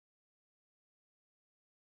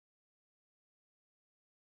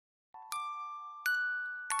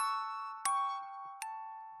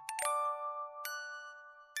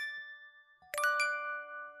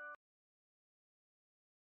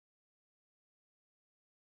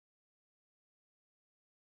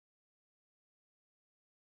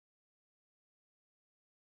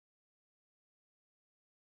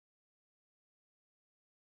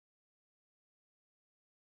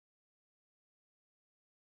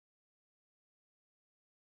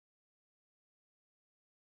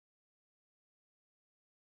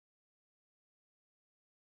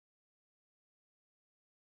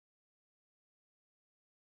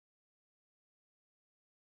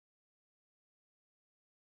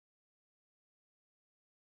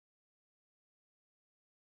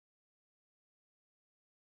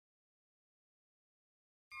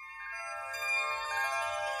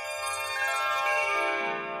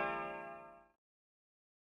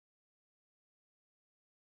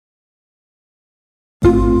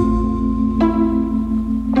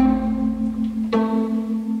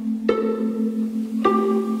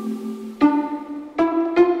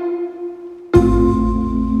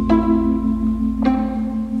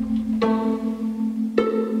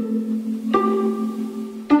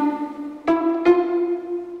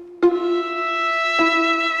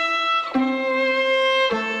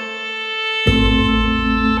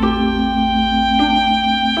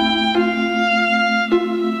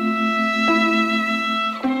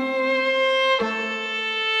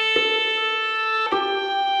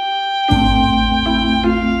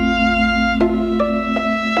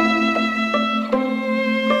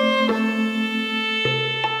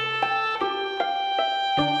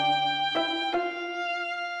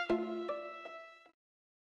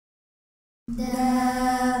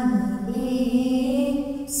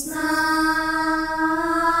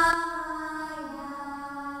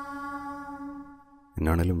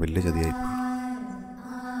എന്നാണേലും വലിയ ചതിയായിപ്പോയി.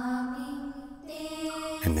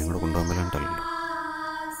 എന്നെ കൂടെ കൊണ്ടുപോകാൻ മേലാണ്ടല്ലോ.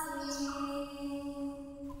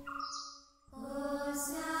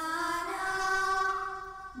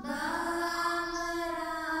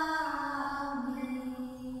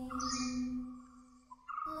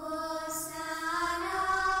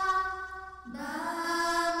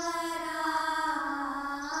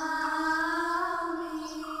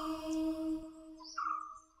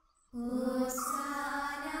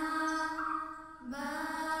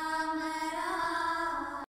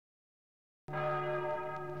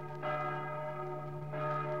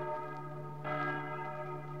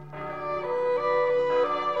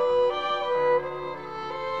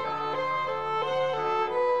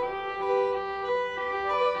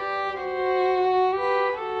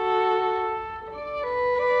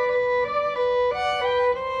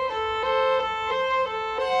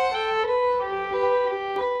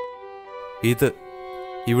 ഇത്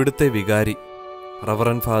ഇവിടുത്തെ വികാരി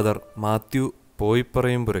റവറൻ ഫാദർ മാത്യു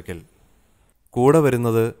പോയിപ്പറയുംപുരയ്ക്കൽ. കൂടെ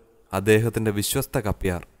വരുന്നത് അദ്ദേഹത്തിൻ്റെ വിശ്വസ്ത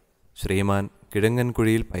കപ്യാർ ശ്രീമാൻ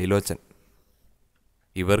കിഴങ്ങൻകുഴിയിൽ പൈലോച്ചൻ.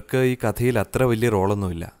 ഇവർക്ക് ഈ കഥയിൽ അത്ര വലിയ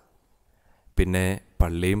റോളൊന്നുമില്ല. പിന്നെ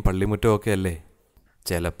പള്ളിയും പള്ളിമുറ്റവും ഒക്കെ അല്ലേ,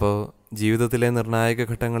 ചിലപ്പോൾ ജീവിതത്തിലെ നിർണായക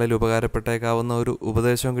ഘട്ടങ്ങളിൽ ഉപകാരപ്പെട്ടേക്കാവുന്ന ഒരു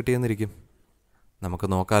ഉപദേശവും കിട്ടിയെന്നിരിക്കും. നമുക്ക്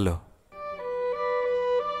നോക്കാമല്ലോ.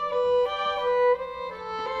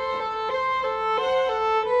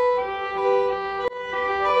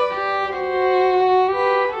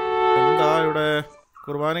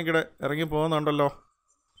 കുർബാനയ്ക്കിടെ ഇറങ്ങി പോകുന്നുണ്ടല്ലോ.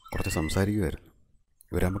 കുറച്ച് സംസാരിക്കുമായിരുന്നു.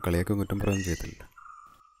 ഇവരാകുമ്പോൾ കളിയൊക്കെ കുറ്റം പറയാൻ ചെയ്തില്ല.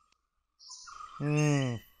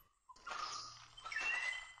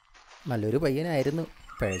 നല്ലൊരു പയ്യനായിരുന്നു,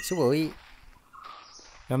 പഴച്ചു പോയി.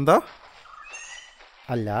 എന്താ?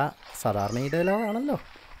 അല്ല, സാധാരണ ഈ ഡയലോഗാണല്ലോ.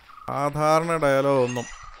 സാധാരണ ഡയലോഗ് ഒന്നും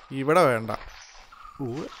ഇവിടെ വേണ്ട.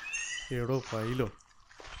 എടോ പൈലോ,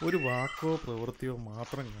 ഒരു വാക്കോ പ്രവൃത്തിയോ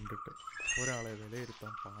മാത്രം കണ്ടിട്ട് ഒരാളെ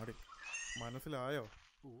വിലയിരുത്താൻ പാടില്ല. മനസ്സിലായോ?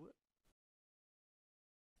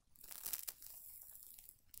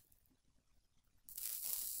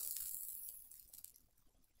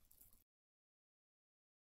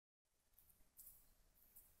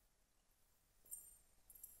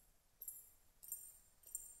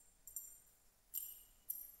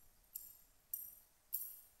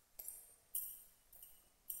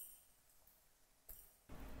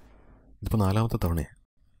 ഇതിപ്പോൾ 4ാമത്തെ തവണയാണ്.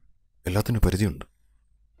 എല്ലാത്തിനും പരിചയമുണ്ട്.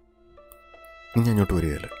 ഇനി ഞാൻ ഇങ്ങോട്ട്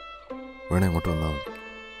വരികയല്ല, വേണേ അങ്ങോട്ട് വന്നാൽ മതി.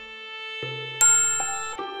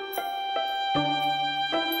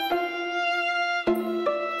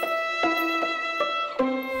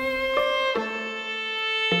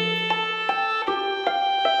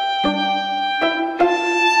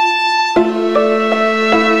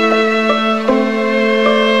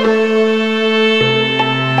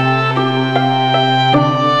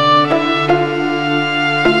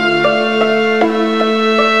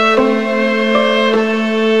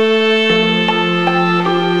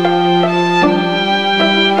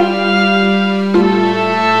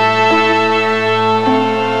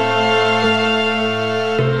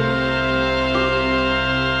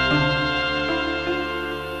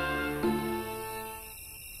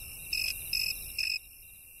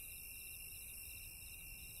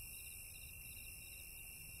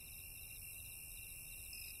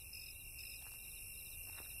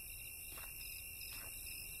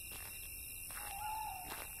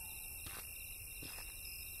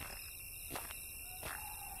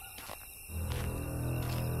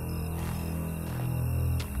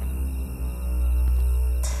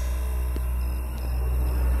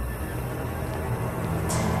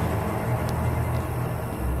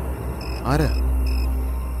 ആരാ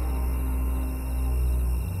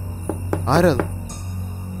ആരാ?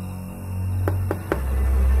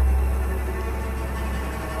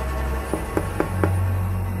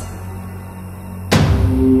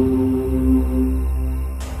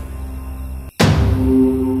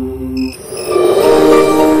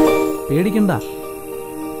 പേടിക്കണ്ട,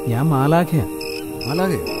 ഞാൻ മാലാഖയാ.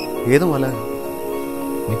 മാലാഖ? ഏത് മാലാഖ?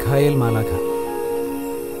 മിഖായേൽ മാലാഖ.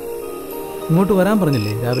 ഇങ്ങോട്ട് വരാൻ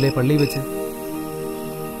പറഞ്ഞില്ലേ രാവിലെ പള്ളിയിൽ വെച്ച്?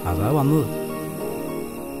 അതാ വന്നത്.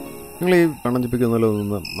 നിങ്ങൾ ഈ പണഞ്ചിപ്പിക്കുന്നല്ലോ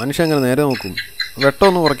നിന്ന് മനുഷ്യ അങ്ങനെ നേരെ നോക്കും.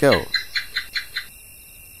 വെട്ടമൊന്ന് കുറയ്ക്കാവോ?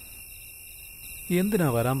 എന്തിനാ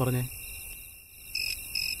വരാൻ പറഞ്ഞേ?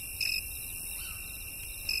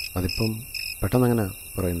 അതിപ്പം പെട്ടെന്ന് എങ്ങനെ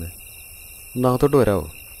പറയുന്നത്? ഒന്ന് അകത്തോട്ട് വരാവോ?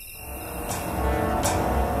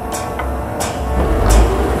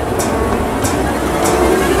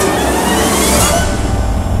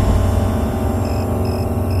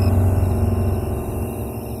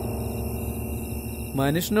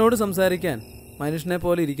 മനുഷ്യനോട് സംസാരിക്കാൻ മനുഷ്യനെ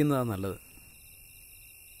പോലെ ഇരിക്കുന്നതാണ് നല്ലത്.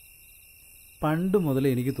 പണ്ട് മുതലേ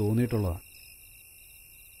എനിക്ക് തോന്നിയിട്ടുള്ളതാണ്.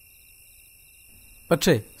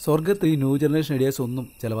 പക്ഷേ സ്വർഗത്ത് ഈ ന്യൂ ജനറേഷൻ ഐഡിയാസ് ഒന്നും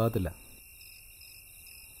ചിലവാകത്തില്ല.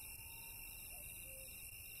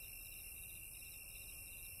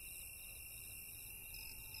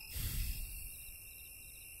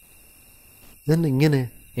 ഇതന്നെ ഇങ്ങനെ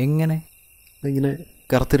എങ്ങനെ ഇങ്ങനെ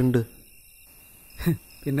കറുത്തിരുണ്ട്?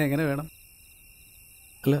 പിന്നെ എങ്ങനെ വേണം?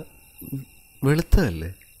 അല്ല, വെളുത്തതല്ലേ?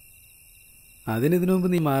 അതിനിതിനു മുമ്പ്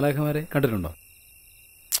നീ മാലാഖമാരെ കണ്ടിട്ടുണ്ടോ?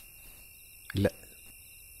 ഇല്ല.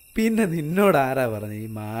 പിന്നെ നിന്നോട് ആരാ പറഞ്ഞു ഈ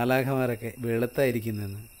മാലാഖമാരൊക്കെ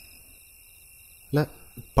വെളുത്തായിരിക്കുന്നെന്ന്? അല്ല,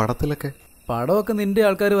 പടത്തിലൊക്കെ. പടമൊക്കെ നിന്റെ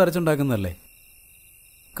ആൾക്കാർ വരച്ചുണ്ടാക്കുന്നതല്ലേ.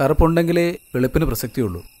 കറുപ്പുണ്ടെങ്കിലേ വെളുപ്പിന്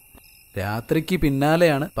പ്രസക്തിയുള്ളൂ. രാത്രിക്ക്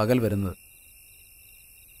പിന്നാലെയാണ് പകൽ വരുന്നത്.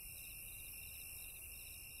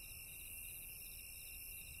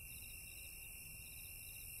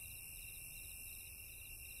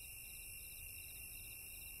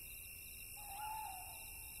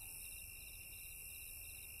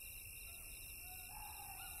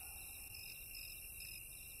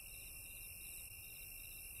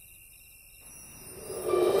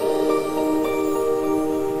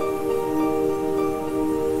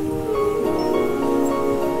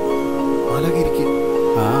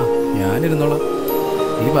 ആ, ഞാനിരുന്നോളാം.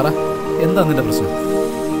 നീ പറ, എന്താ നിന്റെ പ്രശ്നം?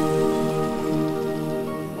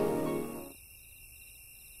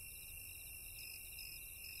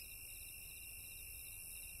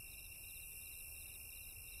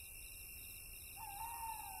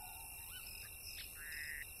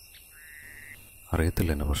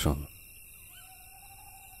 അറിയത്തില്ല എന്നെ പ്രശ്നമൊന്നും.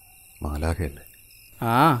 മാലാഖയല്ലേ?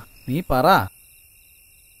 ആ, നീ പറ.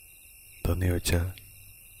 തോന്നി ചോദിച്ചാൽ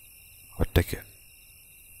ഒറ്റയ്ക്ക്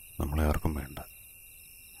നമ്മളെ ആർക്കും വേണ്ട.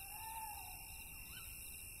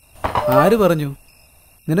 ആര് പറഞ്ഞു?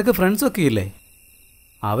 നിനക്ക് ഫ്രണ്ട്സൊക്കെ ഇല്ലേ?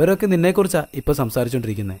 അവരൊക്കെ നിന്നെക്കുറിച്ചാ ഇപ്പൊ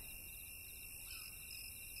സംസാരിച്ചോണ്ടിരിക്കുന്നത്.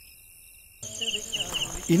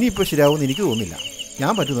 ഇനിയിപ്പോൾ ശരിയാവുമെന്ന് എനിക്ക് തോന്നുന്നില്ല.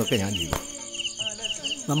 ഞാൻ പറ്റുന്നതൊക്കെ ഞാൻ ചെയ്യും.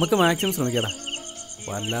 നമുക്ക് മാക്സിമം ശ്രമിക്കടാ.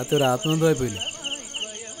 വല്ലാത്തൊരു ആത്മബന്ധമായി പോയില്ലേ?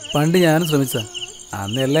 പണ്ട് ഞാനും ശ്രമിച്ചാ.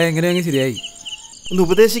 അന്ന് എല്ലാം എങ്ങനെയെങ്കിലും ശരിയായി. ഒന്ന്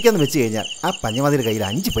ഉപദേശിക്കാന്ന് വെച്ച് കഴിഞ്ഞാൽ ആ പഞ്ഞമാതിരി കയ്യിൽ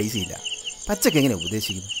 5 പൈസ ഇല്ല. പച്ചക്ക് എങ്ങനെ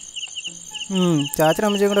ഉപദേശിക്കുന്നു?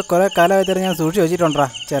 ചാച്ചനമ്മച്ചും കൂടെ കുറെ കാലമായി തരാൻ ഞാൻ സൂക്ഷിച്ച് വെച്ചിട്ടുണ്ടാ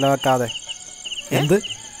ചിലവാക്കാതെ. എന്ത്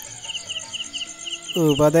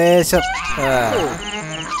ഉപദേശം?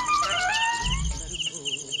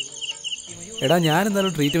 എടാ, ഞാൻ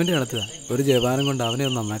എന്തായാലും ട്രീറ്റ്മെൻറ്റ് നടത്തുക. ഒരു ജപാനം കൊണ്ട് അവനെ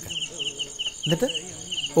ഒന്ന് നന്നാക്കാൻ.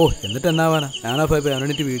 എന്നിട്ട് എന്നാവാനാ? ഞാനാ പോയപ്പോൾ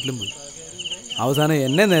അവനെന്നിട്ട് വീട്ടിലും പോയി. അവസാനം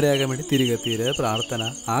എന്നെ നേരെയാക്കാൻ വേണ്ടി തിരികെ പ്രാർത്ഥന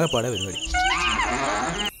ആകെപ്പാടെ പരിപാടി.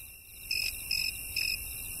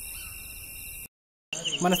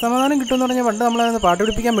 മനസ്സമാധാനം കിട്ടുമെന്ന് പറഞ്ഞാൽ പണ്ട് നമ്മളതൊന്ന് പാട്ട്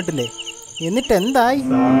പിടിപ്പിക്കാൻ പറ്റില്ലേ? എന്നിട്ട് എന്തായി?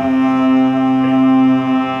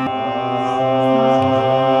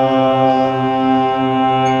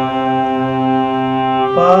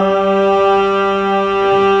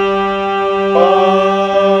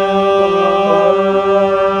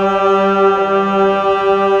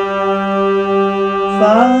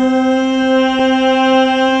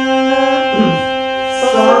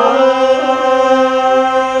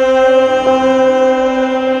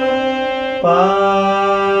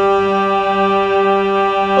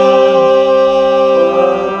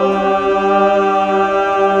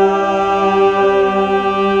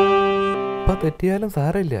 തെറ്റിയാലും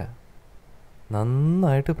സാരമില്ല,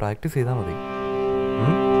 നന്നായിട്ട് പ്രാക്ടീസ് ചെയ്താൽ മതി.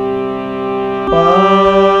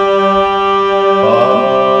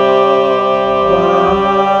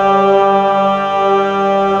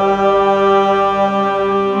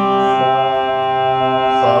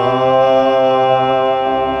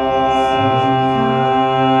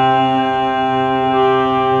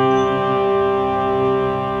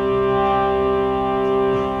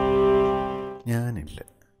 ഞാനില്ല.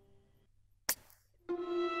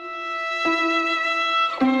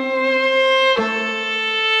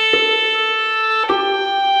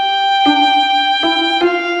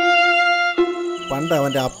 പണ്ട്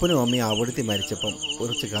അവൻ്റെ അപ്പനും അമ്മയും അവിടുത്തെ മരിച്ചപ്പം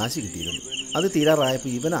കുറച്ച് കാശ് കിട്ടിയിരുന്നു. അത് തീരാറായപ്പോൾ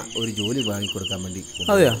ഇവനാ ഒരു ജോലി വാങ്ങിക്കൊടുക്കാൻ വേണ്ടി.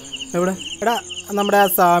 അതെയോ? എവിടെ? എടാ, നമ്മുടെ ആ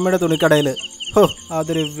സ്വാമിയുടെ തുണിക്കടയിൽ. ഹോ,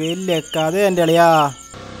 അതൊരു വലിയ കഥ എൻ്റെ അളിയാ.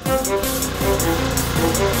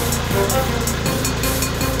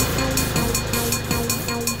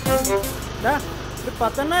 ഒരു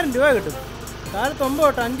 10,000 രൂപ കിട്ടും. കാലത്ത് 9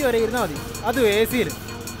 തൊട്ട് 5 വരെ ഇരുന്നാൽ മതി. അതും AC-യിൽ.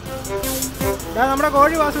 നമ്മുടെ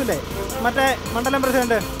കോഴി വാസുവില്ലേ, മറ്റേ മണ്ഡലം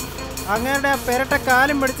പ്രസിഡന്റ്, അങ്ങയുടെ പെരട്ട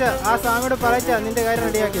കാലും പിടിച്ച് ആ സ്വാമിയോട് പറയിച്ചാ നിന്റെ കാര്യം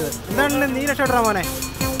റെഡിയാക്കിയത്. എന്താണല്ലോ നീ രക്ഷപ്പെടാ മോനെ.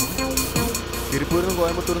 തിരുപ്പൂരിൽ നിന്ന്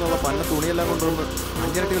കോയമ്പത്തൂരിൽ നിന്നുള്ള പന്ന തുണിയെല്ലാം കൊണ്ടുവന്ന്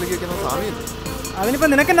 5 ഇരട്ടി വയ്ക്കുന്ന സ്വാമിയല്ലേ? അതിനിപ്പോൾ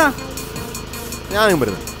നിനക്കെന്നാ? ഞാനും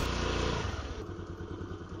വരുന്നത്.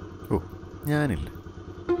 ഓ, ഞാനില്ല.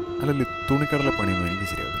 അല്ലല്ലേ, തുണിക്കടല പണിയൊന്നും എനിക്ക്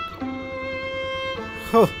ശരിയാവില്ല.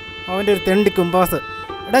 ഹോ, അവൻ്റെ ഒരു തെണ്ടി കുമ്പാസ്.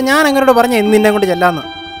 എടാ ഞാൻ അങ്ങനോട് പറഞ്ഞ ഇന്ന് നിന്നെ കൊണ്ട് ചെല്ലാന്ന്.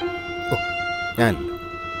 ഞാൻ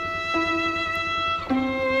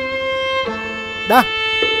ഡാ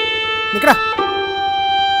നിക്കടാ.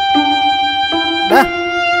 ഡാ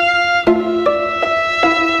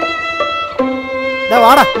ഡാ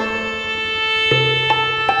വാടാ.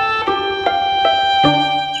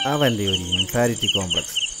 അവൻ്റെ ഒരു ഇൻഫാരിറ്റി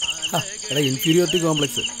കോംപ്ലക്സ്. എടാ ഇൻഫീരിയോറിറ്റി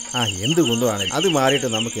കോംപ്ലക്സ്. എന്തുകൊണ്ടുവാണെങ്കിലും അത് മാറിയിട്ട്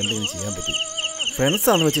നമുക്ക് എന്തെങ്കിലും ചെയ്യാൻ പറ്റും.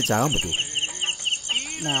 ഫ്രണ്ട്സാന്ന് വെച്ച് ചാകാൻ പറ്റുമോ?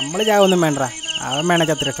 നമ്മൾ ചാവൊന്നും വേണ്ട, അവൻ വേണ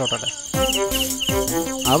ചത്ത് രക്ഷോട്ടെ.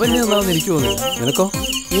 അവൻ എന്താണെന്ന് എനിക്ക് തോന്നുന്നില്ല. നിനക്കോ?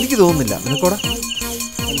 എനിക്ക് തോന്നുന്നില്ല. നിനക്കോടാ?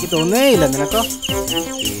 എനിക്ക് തോന്നുകയില്ല. നിനക്കോ?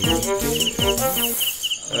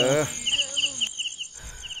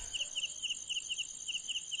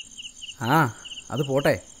 ആ അത്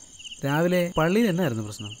പോട്ടെ. രാവിലെ പള്ളിയിൽ എന്നായിരുന്നു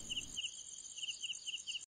പ്രശ്നം?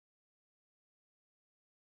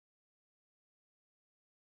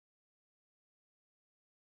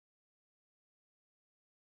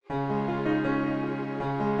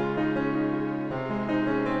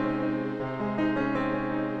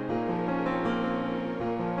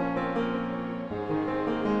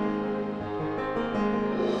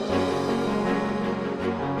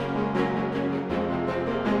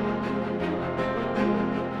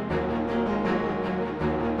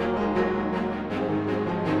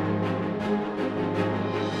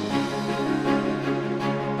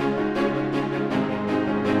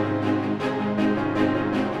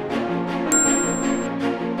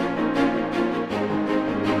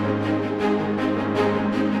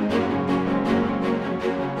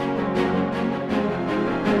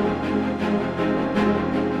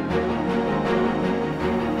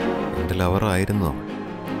 ലവറായിരുന്നു അവൾ.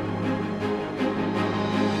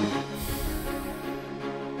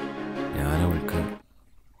 ഞാനവൾക്ക്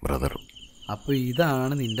ബ്രദറും. അപ്പോൾ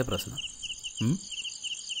ഇതാണ് നിന്റെ പ്രശ്നം.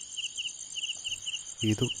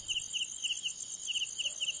 ഇതു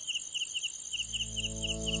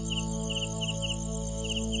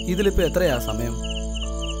ഇതിലിപ്പോൾ എത്രയാ സമയം?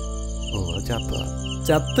 ചത്ത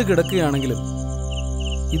ചത്ത് കിടക്കുകയാണെങ്കിലും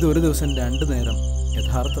ഇതൊരു ദിവസം 2 നേരം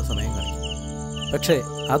യഥാർത്ഥ സമയം കാണിക്കും. പക്ഷേ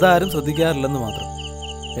അതാരും ശ്രദ്ധിക്കാറില്ലെന്ന് മാത്രം.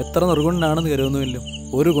 എത്ര നിർഗുണനാണെന്ന് കരുതുന്നുവെങ്കിലും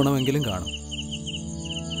ഒരു ഗുണമെങ്കിലും കാണും.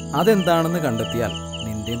 അതെന്താണെന്ന് കണ്ടെത്തിയാൽ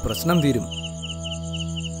നിന്റെയും പ്രശ്നം തീരും.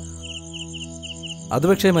 അത്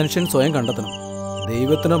പക്ഷേ മനുഷ്യൻ സ്വയം കണ്ടെത്തണം.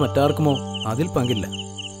 ദൈവത്തിനോ മറ്റാർക്കുമോ അതിൽ പങ്കില്ല.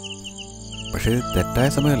 പക്ഷേ തെറ്റായ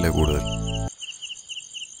സമയമല്ലേ കൂടുതൽ.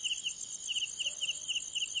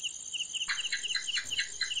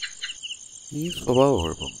 ഈ സ്വഭാവ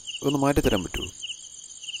കുഴപ്പം ഒന്ന് മാറ്റിത്തരാൻ പറ്റുമോ?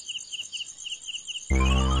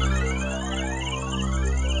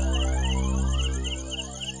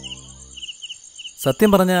 സത്യം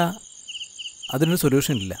പറഞ്ഞാൽ അതിനൊരു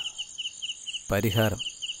സൊല്യൂഷൻ ഇല്ല. പരിഹാരം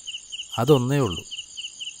അതൊന്നേ ഉള്ളൂ: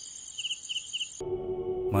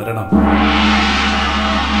 മരണം.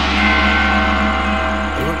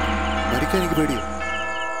 മരിക്കാൻ എനിക്ക് പേടിയോ?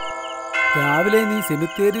 രാവിലെ നീ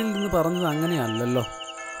സെമിത്തേരിയിൽ നിന്ന് പറഞ്ഞത് അങ്ങനെയല്ലല്ലോ.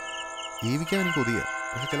 ജീവിക്കാൻ എനിക്ക് കൊതിയ,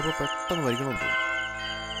 പക്ഷെ ചിലപ്പോൾ പെട്ടെന്ന് മരിക്കണമെന്ന് തോന്നും.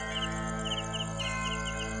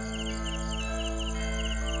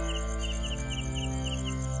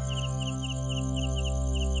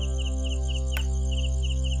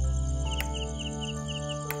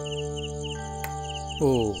 ഓ,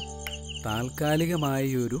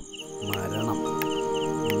 താൽക്കാലികമായൊരു മരണം.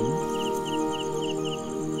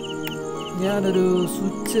 ഞാനൊരു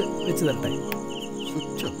സ്വിച്ച് വെച്ച് തരട്ടെ?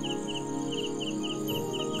 സ്വിച്ചോ?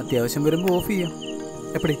 അത്യാവശ്യം വരുമ്പോൾ ഓഫ് ചെയ്യാം.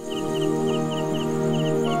 എപ്പടി?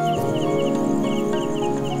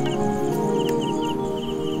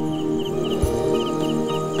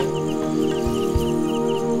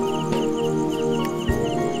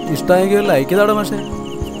 ഇഷ്ടമായെങ്കിൽ ലൈക്ക് ചെയ്താടോ മാഷേ.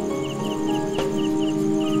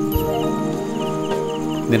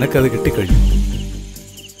 നിനക്കത് കിട്ടിക്കഴിഞ്ഞു.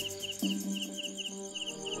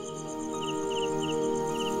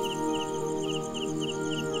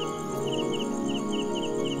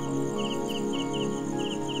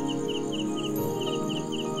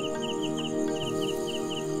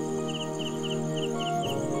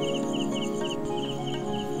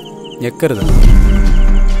 ഞെക്കരുത്,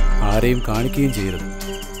 ആരെയും കാണിക്കുകയും ചെയ്യരുത്.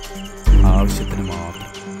 ആവശ്യത്തിന് മാത്രം.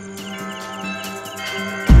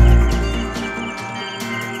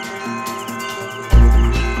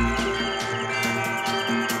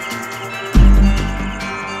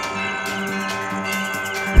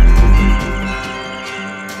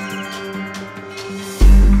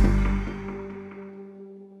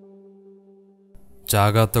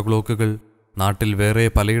 ചാകാത്ത ക്ലോക്കുകൾ നാട്ടിൽ വേറെ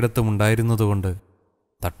പലയിടത്തും ഉണ്ടായിരുന്നതുകൊണ്ട്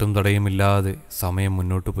തട്ടും തടയുമില്ലാതെ സമയം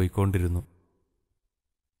മുന്നോട്ട് പോയിക്കൊണ്ടിരുന്നു.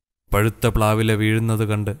 പഴുത്ത പ്ലാവില വീഴുന്നത്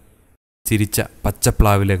കണ്ട് ചിരിച്ച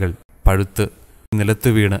പച്ചപ്ലാവിലകൾ പഴുത്ത് നിലത്ത്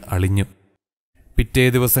വീണ് അളിഞ്ഞു. പിറ്റേ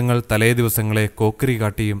ദിവസങ്ങൾ തലേ ദിവസങ്ങളെ കോക്കരി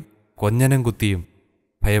കാട്ടിയും കൊഞ്ഞനം കുത്തിയും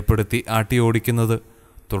ഭയപ്പെടുത്തി ആട്ടി ഓടിക്കുന്നത്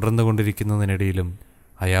തുടർന്നുകൊണ്ടിരിക്കുന്നതിനിടയിലും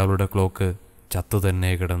അയാളുടെ ക്ലോക്ക്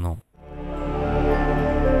ചത്തുതന്നെ കിടന്നു.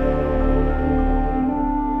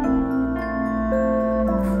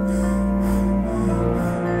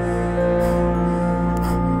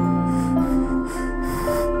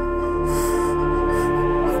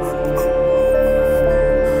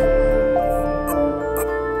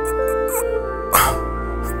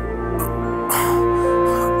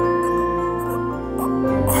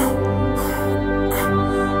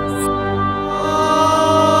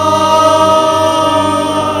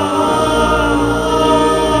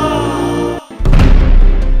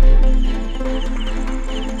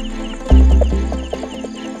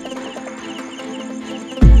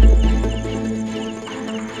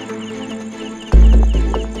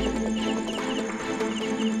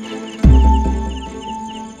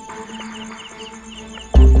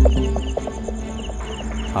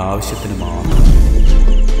 ആവശ്യത്തിന് മാത്രം